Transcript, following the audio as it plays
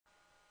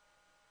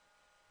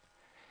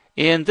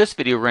In this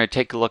video, we're going to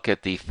take a look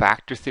at the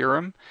factor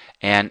theorem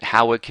and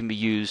how it can be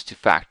used to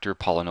factor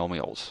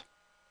polynomials.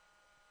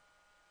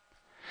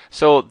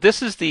 So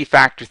this is the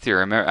factor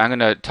theorem. I'm going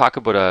to talk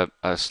about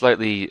a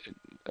slightly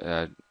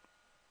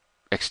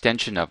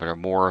extension of it or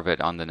more of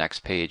it on the next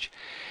page.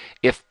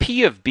 If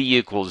p of b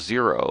equals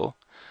 0,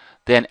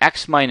 then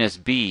x minus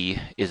b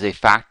is a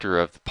factor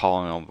of the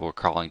polynomial we're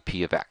calling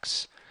p of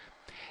x.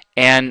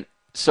 And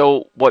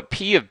so what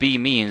p of b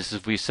means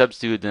is we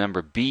substitute the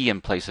number b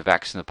in place of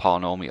x in the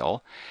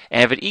polynomial,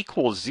 and if it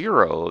equals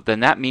 0, then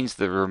that means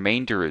the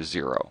remainder is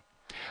 0.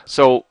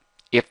 So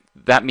if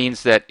that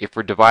means that if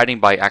we're dividing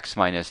by x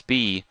minus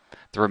b,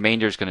 the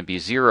remainder is going to be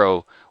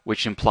 0,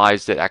 which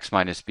implies that x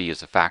minus b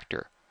is a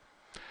factor.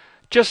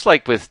 Just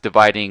like with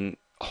dividing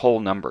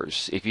whole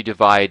numbers, if you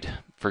divide,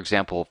 for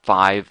example,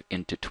 5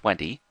 into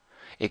 20,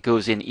 it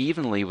goes in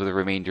evenly with a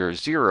remainder of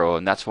 0,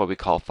 and that's why we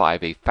call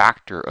 5 a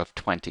factor of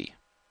 20.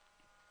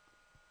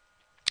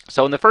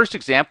 So in the first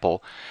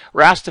example,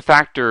 we're asked to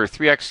factor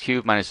 3x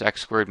cubed minus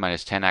x squared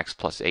minus 10x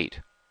plus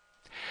 8.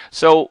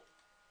 So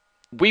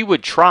we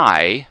would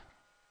trying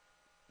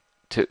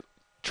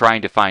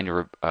to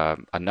find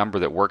a number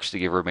that works to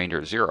give a remainder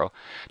of 0,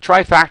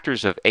 try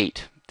factors of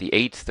 8, the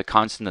 8th, the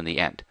constant, and the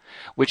end,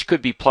 which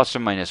could be plus or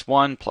minus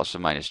 1, plus or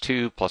minus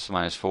 2, plus or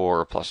minus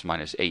 4, or plus or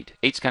minus 8.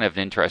 8's kind of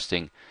an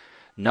interesting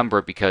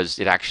number because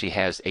it actually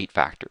has 8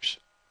 factors.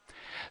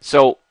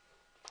 So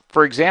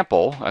for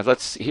example,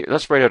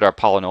 let's write out our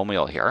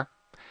polynomial here.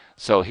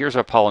 So here's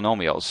our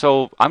polynomial.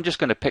 So I'm just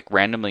going to pick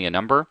randomly a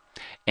number,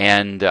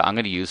 and I'm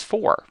going to use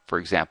 4, for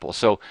example.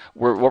 So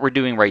what we're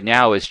doing right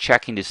now is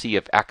checking to see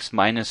if x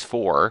minus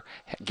 4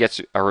 gets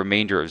a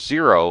remainder of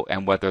 0,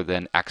 and whether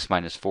then x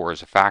minus 4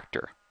 is a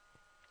factor.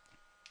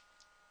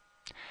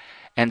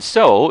 And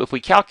so if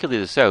we calculate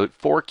this out,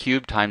 4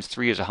 cubed times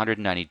 3 is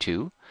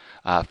 192,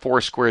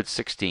 4 squared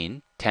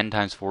 16, 10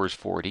 times 4 is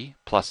 40,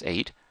 plus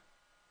 8.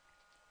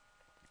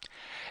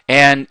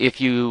 And if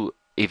you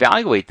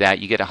evaluate that,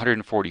 you get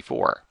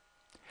 144.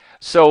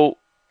 So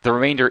the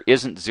remainder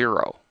isn't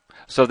 0.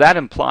 So that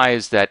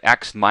implies that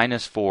x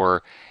minus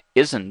 4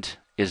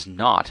 is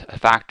not a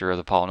factor of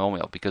the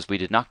polynomial, because we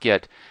did not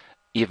get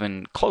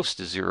even close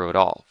to 0 at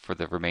all for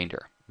the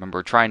remainder. Remember,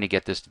 we're trying to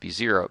get this to be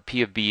 0.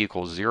 P of b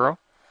equals 0.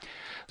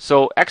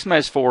 So x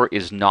minus 4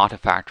 is not a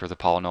factor of the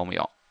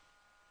polynomial.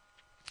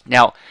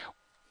 Now,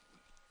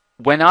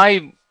 when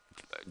I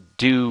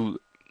do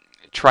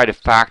try to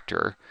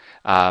factor,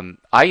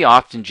 I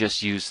often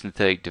just use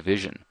synthetic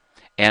division.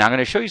 And I'm going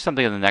to show you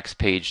something on the next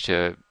page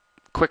to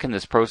quicken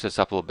this process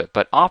up a little bit.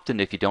 But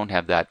often if you don't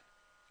have that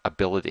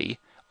ability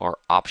or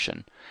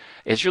option,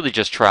 it's really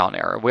just trial and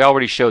error. We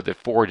already showed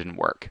that 4 didn't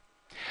work.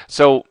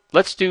 So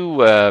let's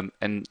do,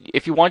 and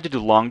if you want to do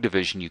long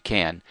division, you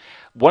can.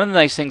 One of the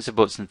nice things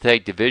about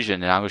synthetic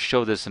division, and I will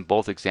show this in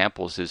both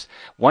examples, is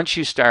once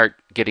you start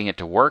getting it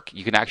to work,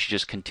 you can actually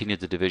just continue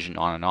the division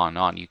on and on and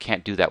on. You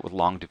can't do that with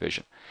long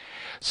division.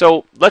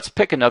 So let's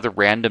pick another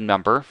random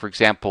number. For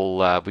example,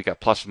 we got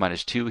plus or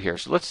minus 2 here.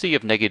 So let's see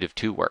if negative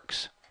 2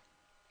 works.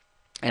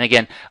 And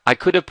again, I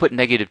could have put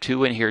negative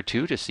 2 in here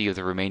too to see if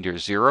the remainder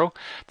is 0.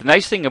 The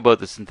nice thing about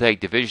the synthetic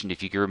division,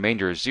 if you get a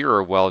remainder is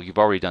 0, well, you've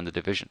already done the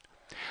division.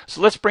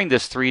 So let's bring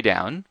this 3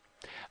 down.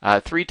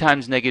 3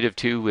 times negative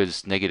 2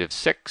 is negative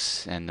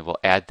 6, and we'll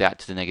add that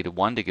to the negative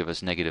 1 to give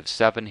us negative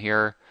 7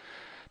 here.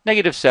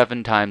 Negative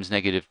 7 times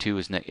negative 2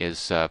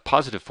 is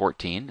positive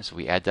 14, so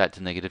we add that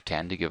to negative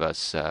 10 to give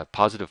us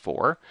positive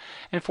 4.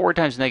 And 4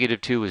 times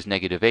negative 2 is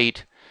negative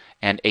 8,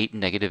 and 8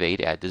 and negative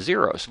 8 add to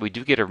 0, so we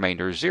do get a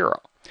remainder of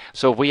 0.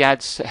 So if we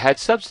had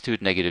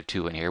substituted negative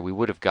 2 in here, we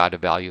would have got a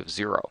value of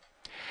 0.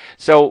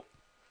 So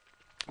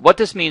what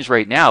this means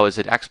right now is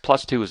that x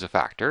plus 2 is a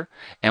factor,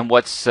 and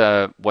well,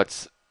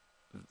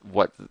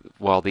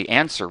 the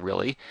answer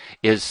really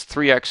is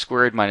 3x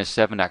squared minus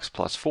 7x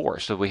plus 4.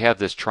 So we have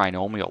this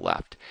trinomial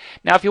left.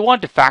 Now, if you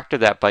wanted to factor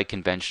that by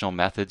conventional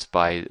methods,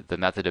 by the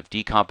method of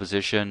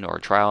decomposition or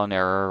trial and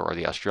error or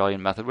the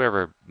Australian method,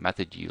 whatever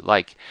method you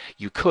like,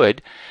 you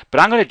could.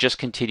 But I'm going to just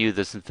continue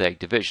the synthetic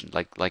division,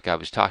 like I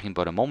was talking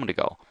about a moment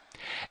ago.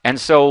 And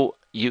so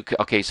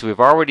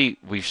so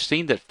we've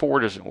seen that 4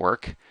 doesn't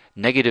work.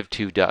 Negative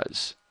 2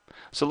 does.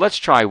 So let's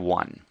try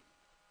 1.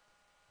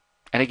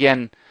 And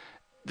again,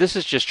 this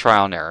is just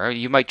trial and error.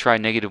 You might try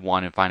negative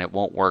 1 and find it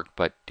won't work,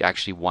 but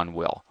actually 1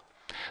 will.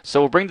 So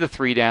we'll bring the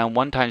 3 down.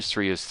 1 times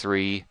 3 is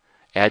 3.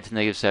 Add to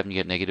negative 7, you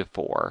get negative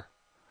 4.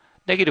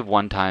 Negative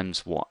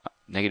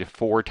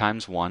 4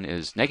 times 1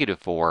 is negative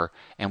 4,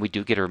 and we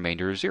do get a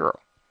remainder of 0.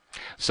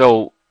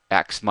 So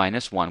x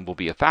minus 1 will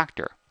be a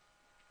factor.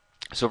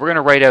 So if we're going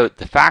to write out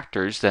the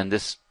factors, then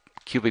this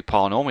cubic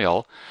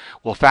polynomial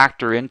will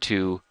factor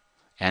into,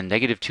 and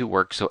negative 2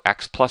 works, so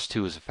x plus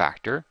 2 is a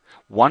factor.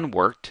 1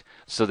 worked,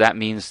 so that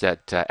means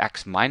that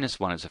x minus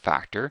 1 is a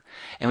factor.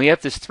 And we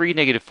have this 3,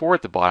 negative 4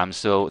 at the bottom,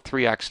 so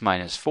 3x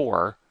minus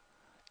 4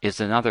 is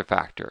another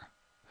factor.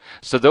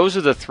 So those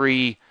are the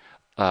 3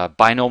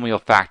 binomial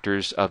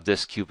factors of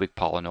this cubic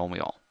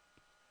polynomial.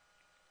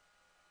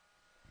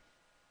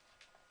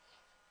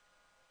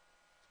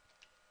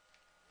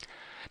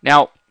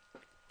 Now,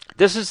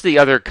 This is the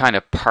other kind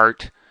of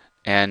part,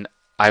 and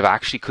I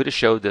actually could have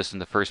showed this in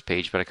the first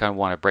page, but I kind of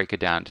want to break it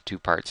down to two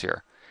parts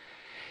here.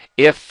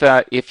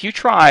 If you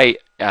try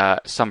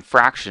some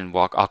fraction,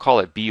 well, I'll call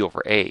it b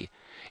over a,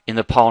 in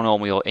the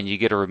polynomial and you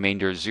get a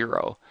remainder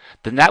 0,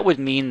 then that would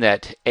mean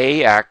that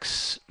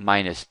ax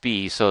minus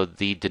b, so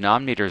the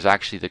denominator is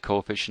actually the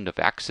coefficient of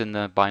x in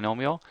the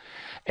binomial,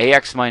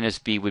 ax minus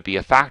b would be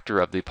a factor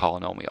of the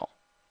polynomial.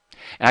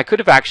 And I could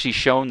have actually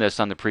shown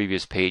this on the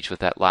previous page with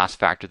that last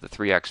factor, the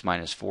 3x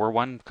minus 4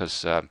 one,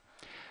 because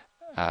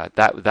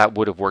that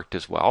would have worked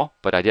as well,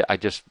 but I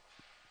just,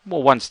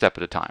 well, one step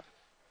at a time.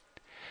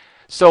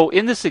 So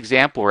in this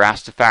example, we're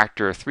asked to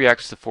factor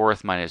 3x to the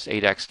fourth minus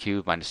 8x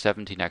cubed minus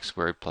 17x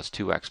squared plus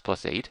 2x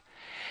plus 8.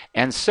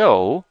 And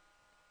so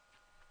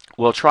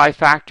we'll try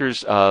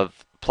factors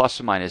of plus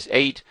or minus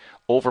 8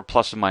 over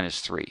plus or minus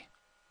 3.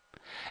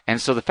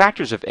 And so the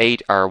factors of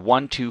 8 are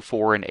 1, 2,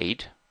 4, and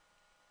 8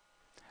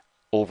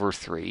 over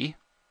 3,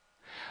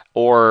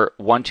 or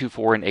 1, 2,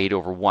 4, and 8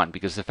 over 1,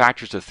 because the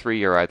factors of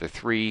 3 are either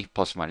 3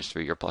 plus or minus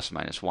 3 or plus or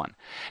minus 1.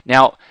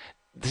 Now,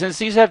 since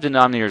these have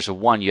denominators of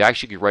 1, you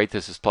actually could write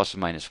this as plus or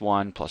minus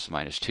 1, plus or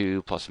minus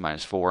 2, plus or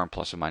minus 4, and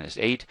plus or minus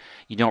 8.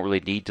 You don't really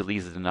need to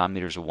leave the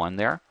denominators of 1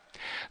 there.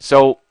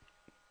 So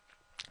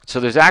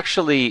there's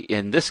actually,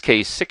 in this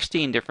case,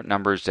 16 different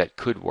numbers that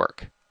could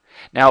work.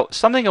 Now,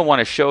 something I want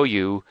to show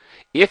you,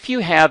 if you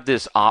have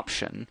this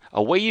option,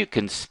 a way you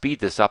can speed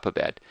this up a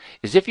bit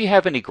is if you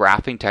have any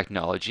graphing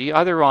technology,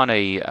 either on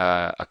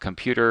a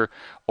computer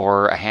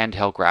or a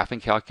handheld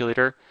graphing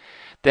calculator,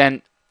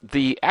 then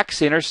the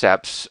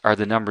x-intercepts are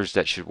the numbers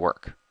that should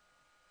work.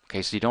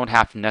 Okay, so you don't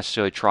have to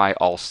necessarily try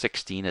all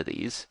 16 of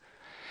these.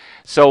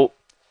 So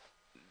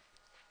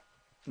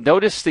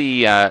notice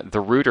the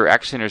root or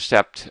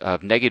x-intercept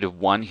of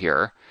 -1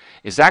 here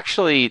is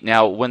actually,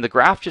 now when the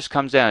graph just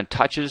comes down and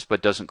touches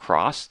but doesn't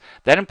cross,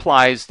 that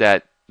implies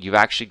that you've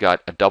actually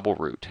got a double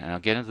root. And I'll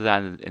get into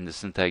that in the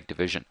synthetic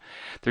division.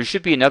 There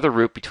should be another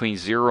root between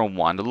 0 and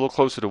 1, a little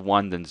closer to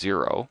 1 than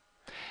 0.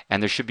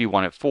 And there should be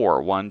 1 at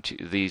 4. 1, 2,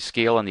 the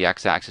scale on the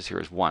x-axis here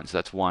is 1, so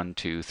that's 1,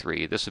 2,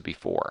 3. This would be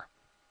 4.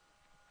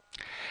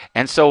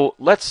 And so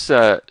let's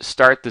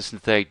start the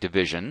synthetic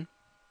division.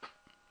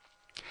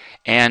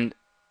 And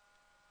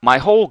my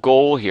whole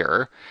goal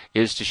here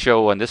is to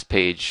show on this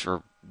page,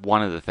 or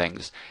one of the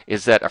things,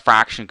 is that a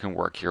fraction can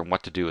work here and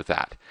what to do with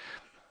that.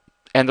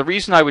 And the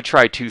reason I would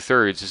try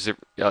 2/3 is that,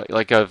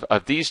 like of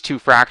these two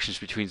fractions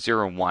between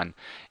 0 and 1,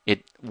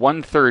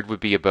 1/3 would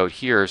be about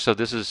here, so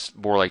this is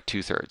more like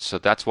 2/3. So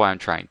that's why I'm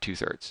trying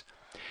 2/3.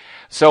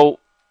 So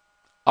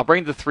I'll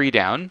bring the 3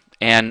 down,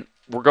 and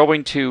we're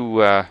going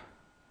to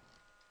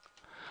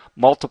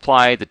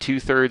multiply the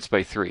 2/3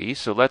 by 3.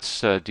 So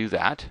let's do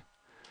that.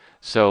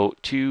 So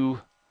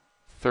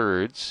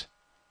 2/3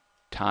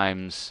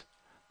 times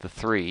the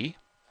 3.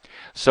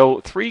 So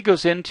 3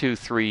 goes into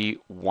 3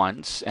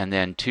 once, and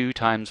then 2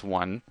 times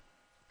 1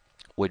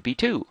 would be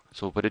 2.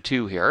 So we'll put a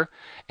 2 here,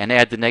 and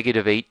add the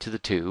 -8 to the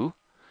 2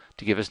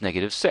 to give us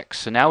 -6.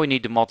 So now we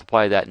need to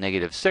multiply that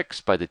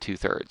 -6 by the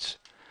 2/3.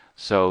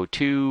 So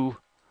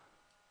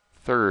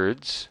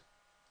 2/3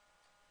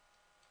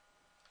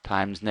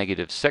 times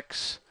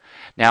 -6.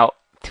 Now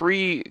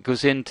 3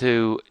 goes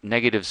into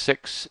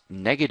 -6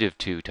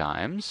 -2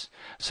 times.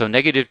 So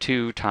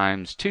 -2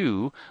 times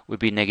 2 would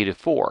be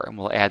 -4. And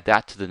we'll add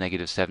that to the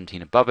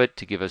 -17 above it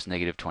to give us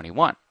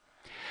 -21.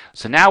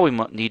 So now we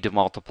need to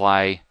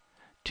multiply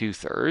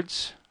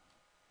 2/3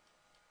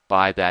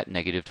 by that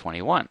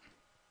 -21.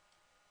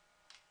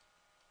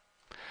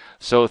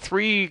 So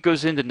 3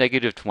 goes into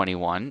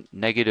 -21,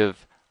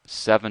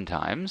 -7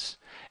 times.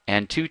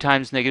 And 2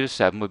 times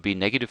 -7 would be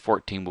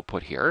 -14 we'll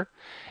put here.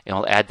 And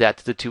we'll add that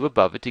to the 2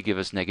 above it to give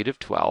us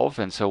 -12.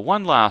 And so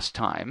one last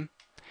time,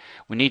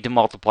 we need to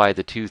multiply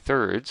the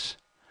 2/3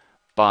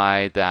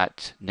 by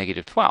that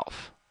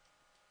 -12.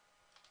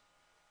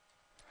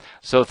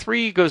 So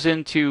 3 goes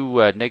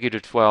into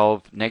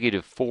 -12,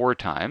 -4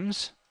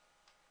 times.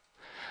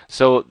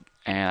 So,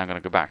 and I'm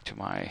going to go back to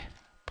my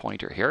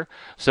pointer here.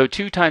 So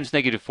 2 times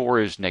 -4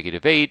 is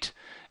 -8.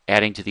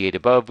 Adding to the 8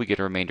 above, we get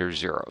a remainder of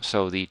 0.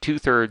 So the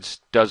 2/3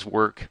 does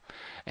work,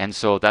 and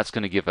so that's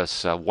going to give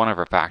us one of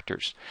our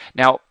factors.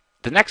 Now,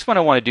 the next one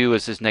I want to do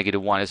is this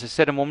 -1. As I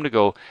said a moment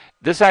ago,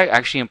 this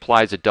actually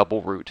implies a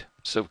double root,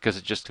 so because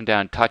it just comes down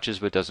and touches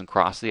but doesn't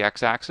cross the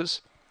x-axis.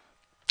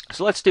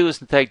 So let's do a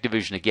synthetic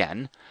division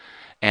again,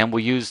 and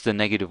we'll use the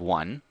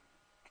 -1.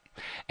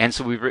 And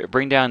so we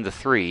bring down the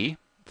 3.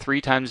 3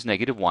 times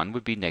 -1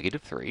 would be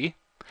 -3.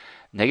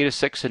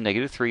 -6 and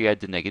 -3 add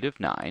to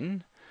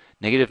 -9.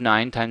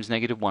 -9 times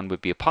 -1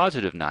 would be a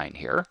 +9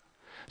 here.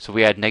 So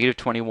we add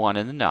 -21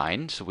 and the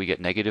 9, so we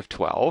get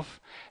 -12.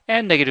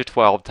 And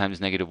 -12 times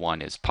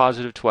 -1 is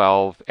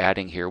 +12.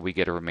 Adding here, we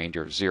get a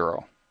remainder of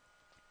 0.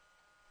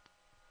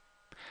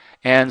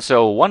 And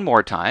so one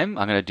more time,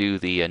 I'm going to do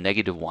the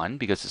 -1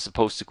 because it's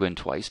supposed to go in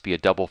twice, be a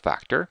double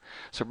factor.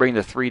 So bring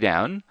the 3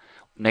 down.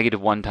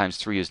 -1 times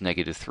 3 is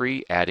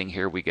 -3. Adding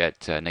here, we get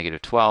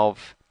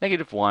 -12.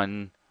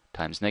 -1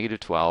 times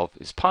 -12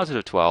 is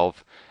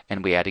 +12,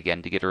 and we add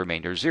again to get a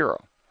remainder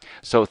 0.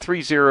 So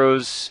 3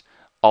 zeros,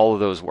 all of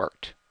those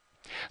worked.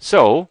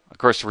 So, of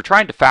course, we're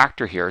trying to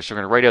factor here, so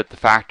we're going to write out the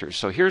factors.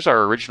 So here's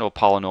our original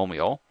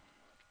polynomial.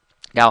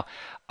 Now,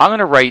 I'm going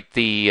to write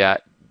the,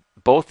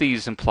 both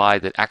these imply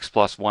that x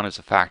plus 1 is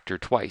a factor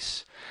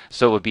twice.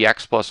 So it would be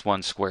x plus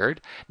 1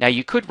 squared. Now,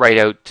 you could write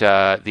out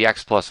the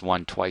x plus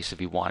 1 twice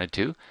if you wanted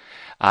to.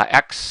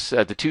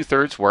 The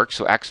 2/3 works,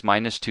 so x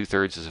minus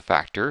 2/3 is a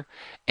factor.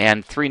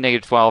 And 3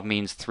 negative 12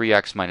 means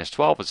 3x minus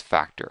 12 is a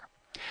factor.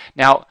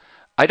 Now,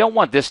 I don't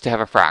want this to have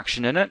a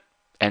fraction in it.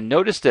 And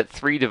notice that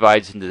 3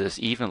 divides into this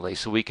evenly,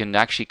 so we can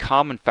actually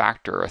common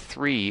factor a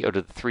 3 out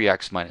of the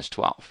 3x minus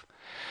 12.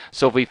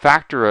 So if we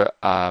factor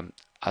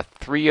a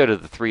 3 out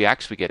of the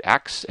 3x, we get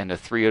x, and a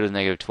 3 out of the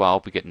negative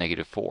 12, we get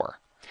negative 4.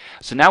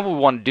 So now what we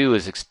want to do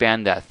is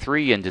expand that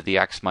 3 into the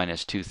x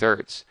minus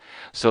 2/3.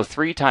 So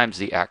 3 times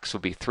the x will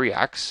be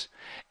 3x,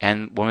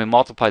 and when we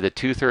multiply the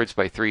 2/3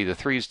 by 3, the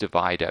 3's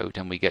divide out,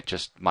 and we get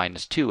just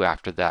minus 2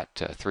 after that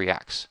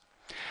 3x.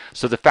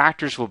 So the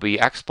factors will be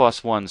x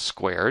plus 1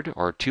 squared,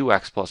 or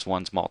 2x plus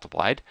 1's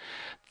multiplied,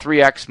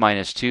 3x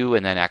minus 2,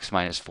 and then x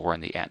minus 4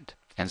 in the end.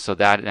 And so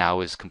that now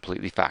is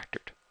completely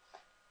factored.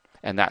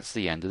 And that's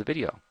the end of the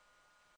video.